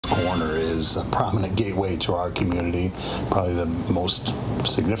corner is a prominent gateway to our community, probably the most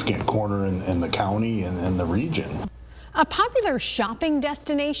significant corner in the county and in the region. A popular shopping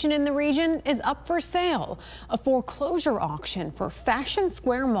destination in the region is up for sale. A foreclosure auction for Fashion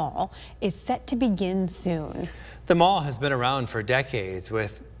Square Mall is set to begin soon. The mall has been around for decades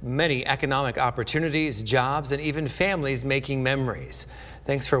with many economic opportunities, jobs, and even families making memories.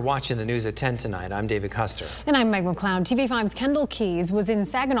 Thanks for watching the news at 10 tonight. I'm David Custer. And I'm Meg McLeod. TV5's Kendall Keys was in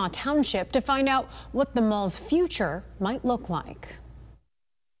Saginaw Township to find out what the mall's future might look like.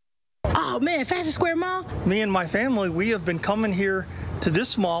 Oh man, Fashion Square Mall? Me and my family, we have been coming here to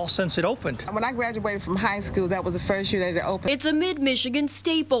this mall since it opened. When I graduated from high school, that was the first year that it opened. It's a mid-Michigan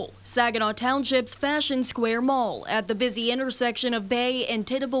staple, Saginaw Township's Fashion Square Mall at the busy intersection of Bay and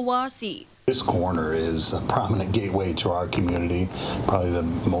Tittabawassee. This corner is a prominent gateway to our community, probably the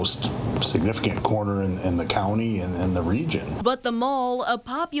most significant corner in the county and in the region. But the mall, a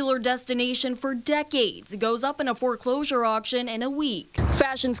popular destination for decades, goes up in a foreclosure auction in a week.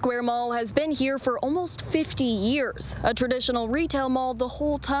 Fashion Square Mall has been here for almost 50 years, a traditional retail mall the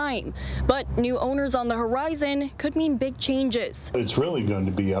whole time. But new owners on the horizon could mean big changes. It's really going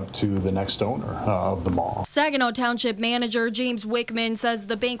to be up to the next owner of the mall. Saginaw Township manager James Wickman says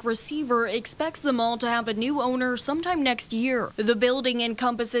the bank receiver expects the mall to have a new owner sometime next year. The building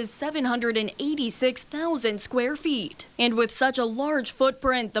encompasses 786,000 square feet. And with such a large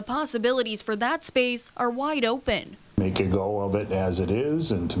footprint, the possibilities for that space are wide open. Make a go of it as it is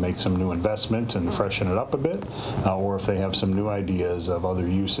and to make some new investment and freshen it up a bit, or if they have some new ideas of other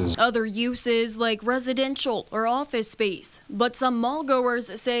uses. Other uses like residential or office space. But some mall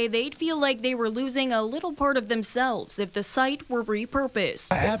goers say they'd feel like they were losing a little part of themselves if the site were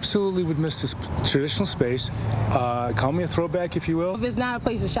repurposed. I absolutely would miss this traditional space. Call me a throwback, if you will. If it's not a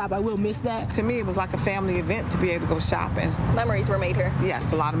place to shop, I will miss that. To me, it was like a family event to be able to go shopping. Memories were made here.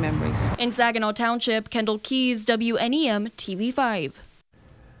 Yes, a lot of memories. In Saginaw Township, Kendall Keys, WNEM TV5.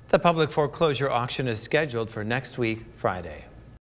 The public foreclosure auction is scheduled for next week, Friday.